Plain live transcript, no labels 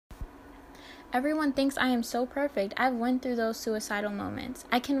Everyone thinks I am so perfect. I've went through those suicidal moments.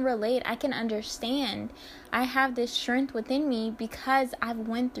 I can relate. I can understand. I have this strength within me because I've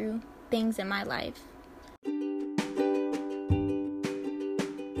went through things in my life.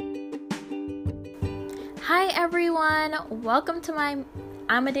 Hi everyone. Welcome to my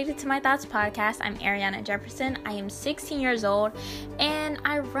I'm Addicted to My Thoughts podcast. I'm Ariana Jefferson. I am 16 years old and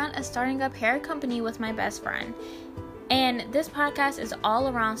I run a starting up hair company with my best friend. And this podcast is all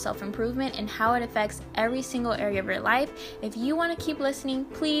around self-improvement and how it affects every single area of your life. If you want to keep listening,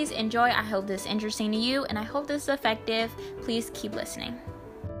 please enjoy. I hope this is interesting to you and I hope this is effective. Please keep listening.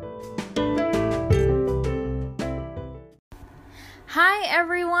 Hi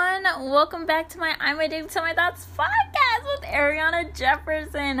everyone. Welcome back to my I'm Addicted to My Thoughts podcast with Ariana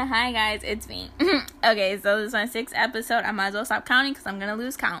Jefferson. Hi guys, it's me. Okay, so this is my 6th episode. I might as well stop counting because I'm going to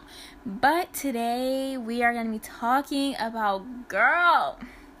lose count. But today we are going to be talking about, girl,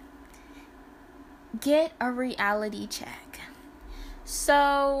 get a reality check.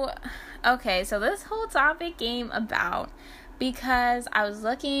 So this whole topic came about because I was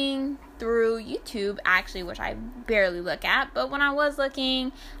looking through YouTube, actually, which I barely look at. But when I was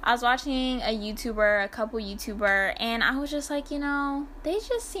looking, I was watching a couple YouTuber, and I was just like, they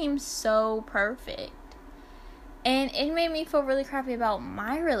just seem so perfect. And it made me feel really crappy about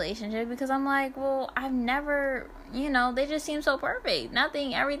my relationship because I'm like, well, I've never, they just seem so perfect.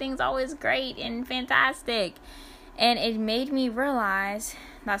 Everything's always great and fantastic. And it made me realize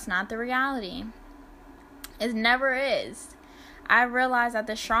that's not the reality. It never is. I realized that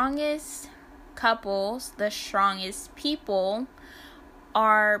the strongest couples, the strongest people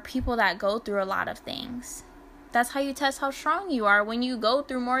are people that go through a lot of things. That's how you test how strong you are, when you go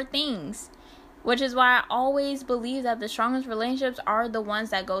through more things. Which is why I always believe that the strongest relationships are the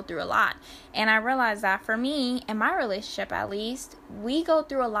ones that go through a lot. And I realized that for me, in my relationship at least, we go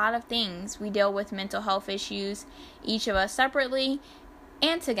through a lot of things. We deal with mental health issues, each of us separately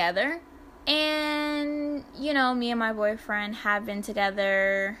and together. And, me and my boyfriend have been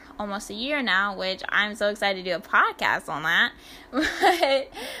together almost a year now, which I'm so excited to do a podcast on that.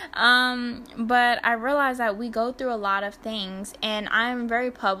 But I realized that we go through a lot of things, and I'm very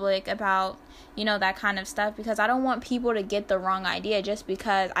public about, that kind of stuff, because I don't want people to get the wrong idea. Just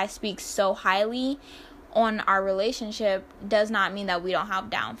because I speak so highly on our relationship does not mean that we don't have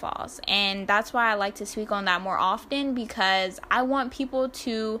downfalls. And that's why I like to speak on that more often, because I want people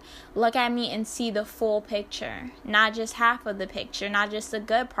to look at me and see the full picture, not just half of the picture, not just the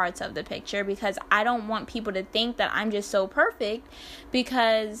good parts of the picture, because I don't want people to think that I'm just so perfect,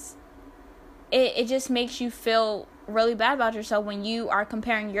 because it just makes you feel really bad about yourself when you are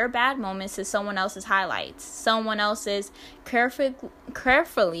comparing your bad moments to someone else's highlights, someone else's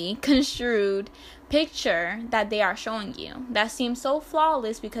carefully construed picture that they are showing you that seems so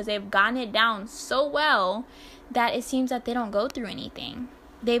flawless because they've gotten it down so well that it seems that they don't go through anything.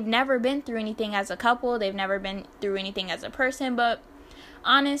 They've never been through anything as a couple. They've never been through anything as a person. But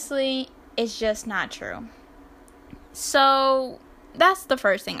honestly, it's just not true. So that's the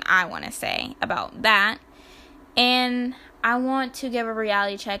first thing I want to say about that. And I want to give a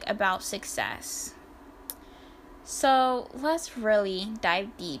reality check about success. So let's really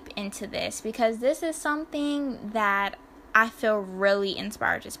dive deep into this, because this is something that I feel really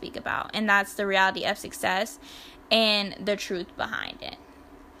inspired to speak about. And that's the reality of success and the truth behind it.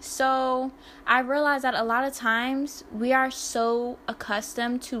 So I realize that a lot of times we are so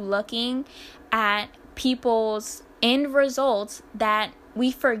accustomed to looking at people's end results that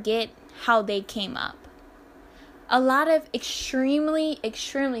we forget how they came up. A lot of extremely,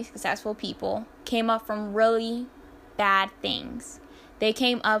 extremely successful people came up from really bad things. They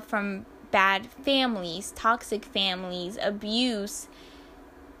came up from bad families, toxic families, abuse,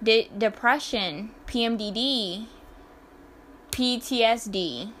 depression, PMDD,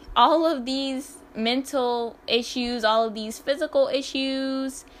 PTSD, all of these mental issues, all of these physical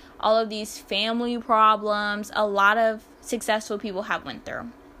issues, all of these family problems, a lot of successful people have went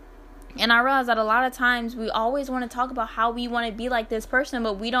through. And I realize that a lot of times we always want to talk about how we want to be like this person,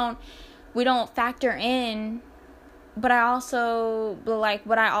 but we don't factor in but I also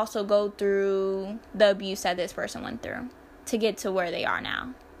go through the abuse that this person went through to get to where they are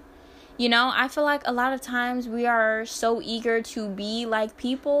now. I feel like a lot of times we are so eager to be like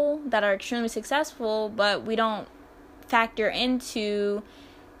people that are extremely successful, but we don't factor into,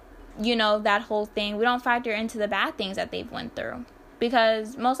 that whole thing. We don't factor into the bad things that they've went through,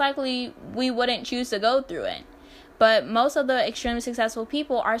 because most likely we wouldn't choose to go through it. But most of the extremely successful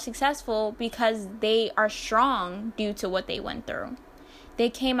people are successful because they are strong due to what they went through. They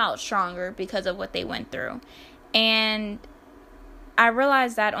came out stronger because of what they went through. And I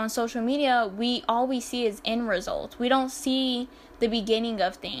realized that on social media, all we see is end results. We don't see the beginning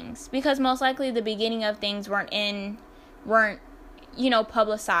of things, because most likely the beginning of things weren't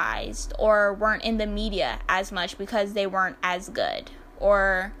publicized, or weren't in the media as much because they weren't as good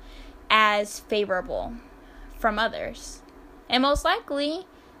or as favorable from others. And most likely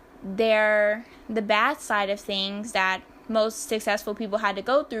the bad side of things that most successful people had to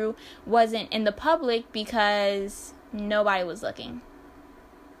go through wasn't in the public because nobody was looking.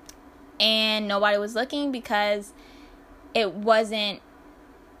 And nobody was looking because it wasn't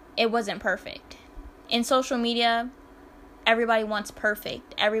perfect. In social media, everybody wants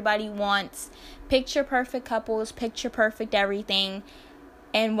perfect. Everybody wants picture perfect couples, picture perfect everything.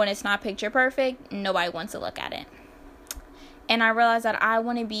 And when it's not picture perfect, nobody wants to look at it. And I realized that I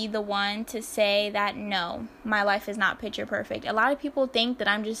want to be the one to say that no, my life is not picture perfect. A lot of people think that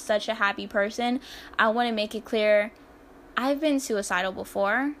I'm just such a happy person. I want to make it clear, I've been suicidal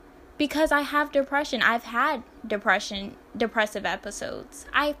before because I have depression. I've had depressive episodes.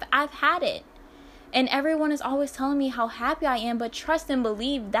 I've had it. And everyone is always telling me how happy I am, but trust and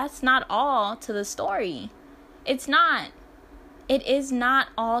believe that's not all to the story. It's not. It is not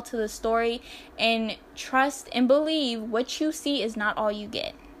all to the story, and trust and believe what you see is not all you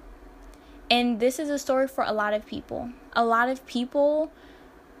get. And this is a story for a lot of people. A lot of people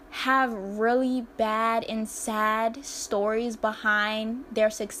have really bad and sad stories behind their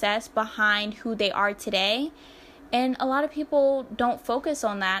success, behind who they are today. And a lot of people don't focus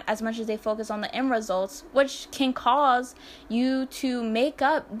on that as much as they focus on the end results, which can cause you to make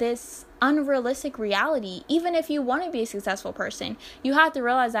up this unrealistic reality. Even if you want to be a successful person, you have to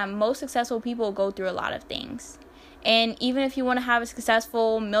realize that most successful people go through a lot of things. And even if you want to have a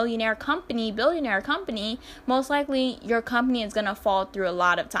successful billionaire company, most likely your company is going to fall through a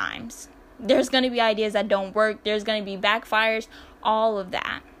lot of times. There's going to be ideas that don't work. There's going to be backfires. All of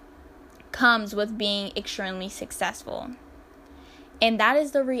that comes with being extremely successful. And that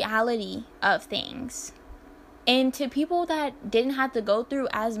is the reality of things. And to people that didn't have to go through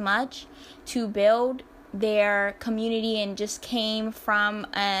as much to build their community and just came from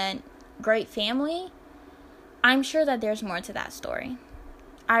a great family, I'm sure that there's more to that story.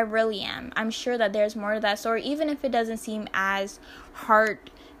 I really am. I'm sure that there's more to that story, even if it doesn't seem as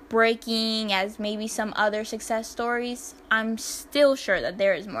heartbreaking as maybe some other success stories. I'm still sure that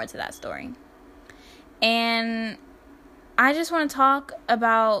there is more to that story. And I just want to talk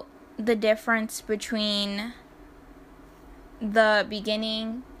about the difference between the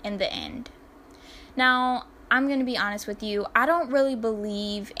beginning and the end. Now, I'm going to be honest with you. I don't really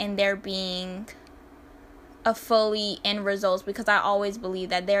believe in there being a fully end results, because I always believe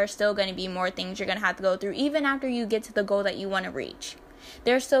that there are still going to be more things you're going to have to go through, even after you get to the goal that you want to reach.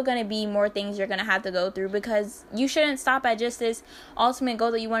 There's still going to be more things you're going to have to go through, because you shouldn't stop at just this ultimate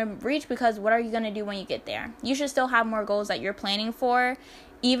goal that you want to reach, because what are you going to do when you get there? You should still have more goals that you're planning for,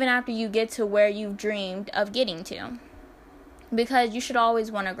 even after you get to where you've dreamed of getting to. Because you should always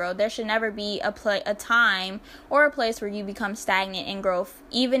want to grow. There should never be a time or a place where you become stagnant in growth.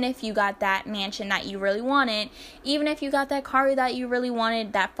 Even if you got that mansion that you really wanted, even if you got that car that you really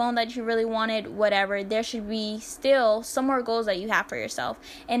wanted, that phone that you really wanted, whatever, there should be still some more goals that you have for yourself.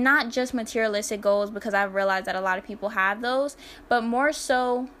 And not just materialistic goals, because I've realized that a lot of people have those, but more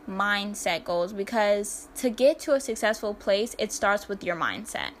so mindset goals. Because to get to a successful place, it starts with your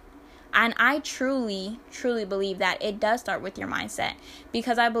mindset. And I truly, truly believe that it does start with your mindset,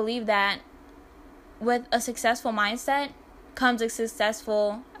 because I believe that with a successful mindset comes a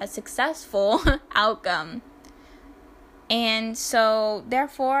successful outcome. And so,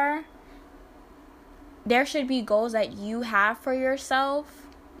 therefore, there should be goals that you have for yourself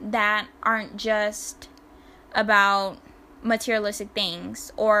that aren't just about materialistic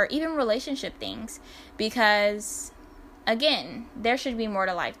things or even relationship things, because again, there should be more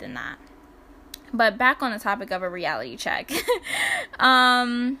to life than that. But back on the topic of a reality check.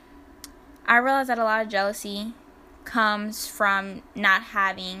 I realized that a lot of jealousy comes from not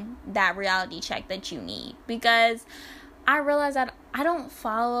having that reality check that you need. Because I realized that I don't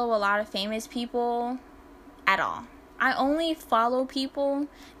follow a lot of famous people at all. I only follow people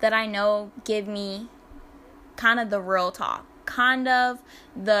that I know give me kind of the real talk. Kind of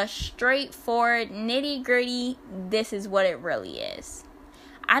the straightforward, nitty-gritty, this is what it really is.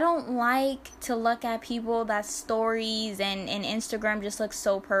 I don't like to look at people that stories and Instagram just look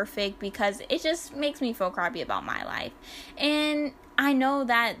so perfect, because it just makes me feel crappy about my life. And I know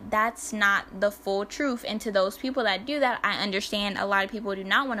that that's not the full truth. And to those people that do that, I understand a lot of people do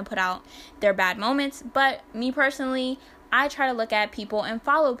not want to put out their bad moments. But me personally, I try to look at people and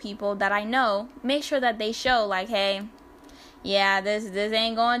follow people that I know, make sure that they show like, hey, yeah, this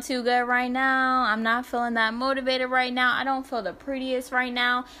ain't going too good right now. I'm not feeling that motivated right now. I don't feel the prettiest right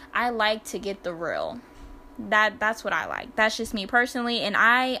now. I like to get the real. That's what I like. That's just me personally, and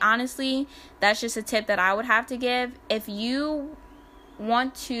I honestly, that's just a tip that I would have to give. If you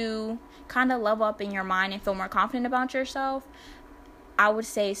want to kind of level up in your mind and feel more confident about yourself, I would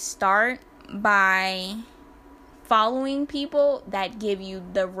say start by following people that give you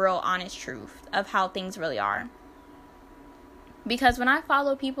the real honest truth of how things really are. Because when I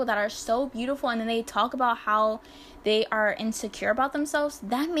follow people that are so beautiful and then they talk about how they are insecure about themselves,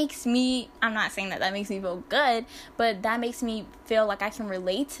 that makes me, I'm not saying that makes me feel good, but that makes me feel like I can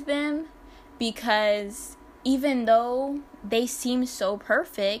relate to them, because even though they seem so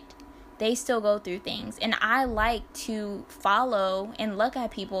perfect, they still go through things. And I like to follow and look at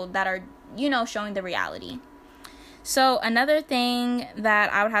people that are, showing the reality. So another thing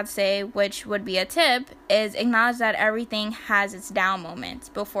that I would have to say, which would be a tip, is acknowledge that everything has its down moments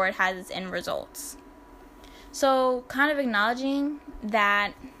before it has its end results. So kind of acknowledging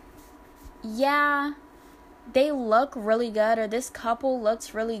that, yeah, they look really good, or this couple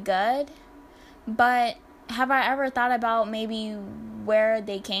looks really good, but have I ever thought about maybe where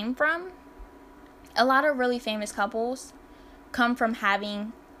they came from? A lot of really famous couples come from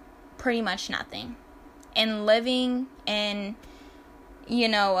having pretty much nothing and living in,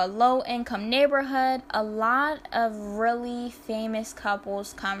 a low-income neighborhood. A lot of really famous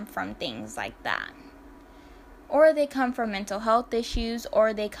couples come from things like that. Or they come from mental health issues,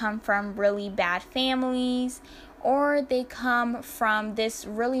 or they come from really bad families, or they come from this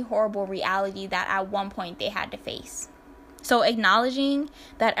really horrible reality that at one point they had to face. So acknowledging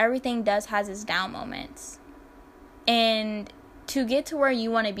that everything has its down moments. And to get to where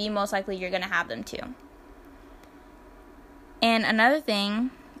you want to be, most likely you're going to have them too. And another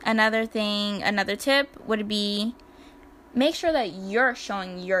tip would be, make sure that you're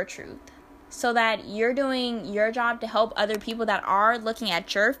showing your truth, so that you're doing your job to help other people that are looking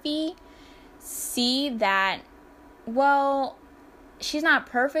at your feed see that, well, she's not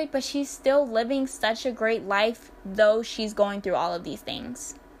perfect, but she's still living such a great life, though she's going through all of these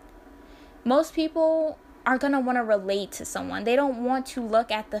things. Most people are going to want to relate to someone. They don't want to look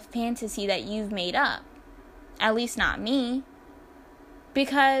at the fantasy that you've made up. At least not me.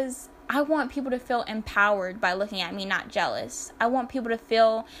 Because I want people to feel empowered by looking at me, not jealous. I want people to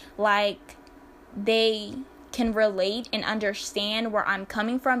feel like they can relate and understand where I'm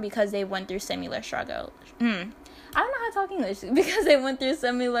coming from because they went through similar struggles. I don't know how to talk English. Because they went through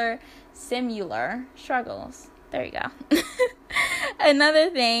similar struggles. There you go. Another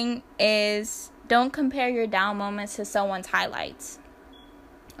thing is, don't compare your down moments to someone's highlights.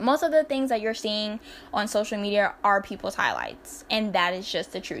 Most of the things that you're seeing on social media are people's highlights, and that is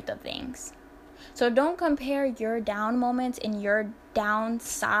just the truth of things. So don't compare your down moments and your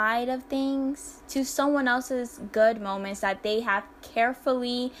downside of things to someone else's good moments that they have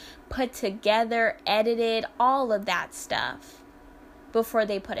carefully put together, edited, all of that stuff before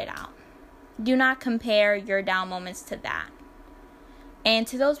they put it out. Do not compare your down moments to that. And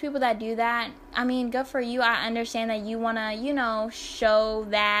to those people that do that, I mean, good for you. I understand that you want to, show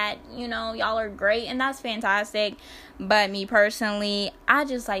that, y'all are great, and that's fantastic. But me personally, I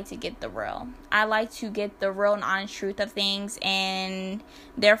just like to get the real. I like to get the real and honest truth of things, and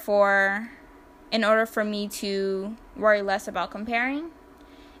therefore, in order for me to worry less about comparing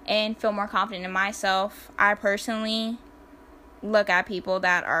and feel more confident in myself, I personally look at people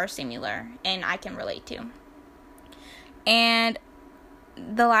that are similar and I can relate to. And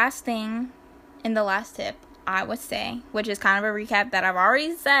the last thing and the last tip I would say, which is kind of a recap that I've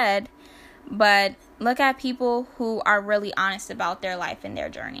already said, but look at people who are really honest about their life and their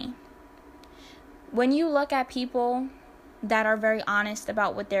journey. When you look at people that are very honest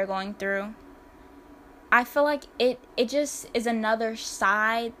about what they're going through, I feel like it just is another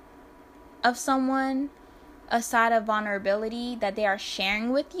side of someone, a side of vulnerability that they are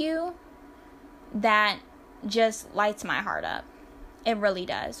sharing with you that just lights my heart up. It really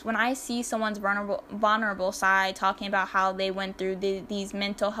does. When I see someone's vulnerable side, talking about how they went through these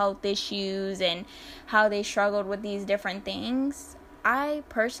mental health issues and how they struggled with these different things, I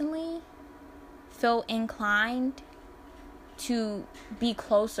personally feel inclined to be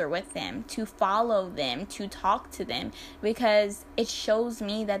closer with them, to follow them, to talk to them, because it shows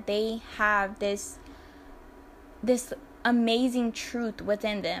me that they have this amazing truth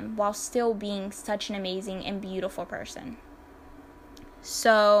within them while still being such an amazing and beautiful person.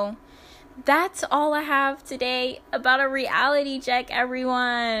 So that's all I have today about a reality check,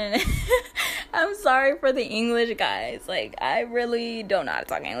 everyone. I'm sorry for the English, guys. I really don't know how to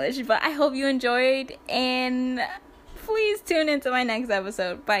talk English, but I hope you enjoyed. And Please tune into my next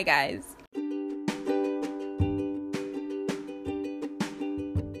episode. Bye, guys.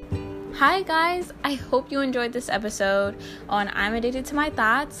 Hi, guys. I hope you enjoyed this episode on I'm Addicted to My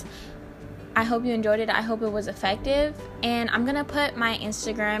Thoughts. I hope you enjoyed it. I hope it was effective. And I'm going to put my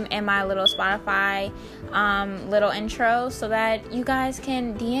Instagram and my little Spotify little intro so that you guys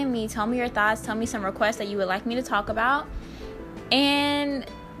can DM me. Tell me your thoughts. Tell me some requests that you would like me to talk about. And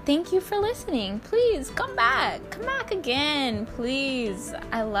thank you for listening. Please come back. Come back again, please.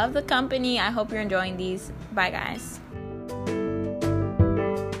 I love the company. I hope you're enjoying these. Bye, guys.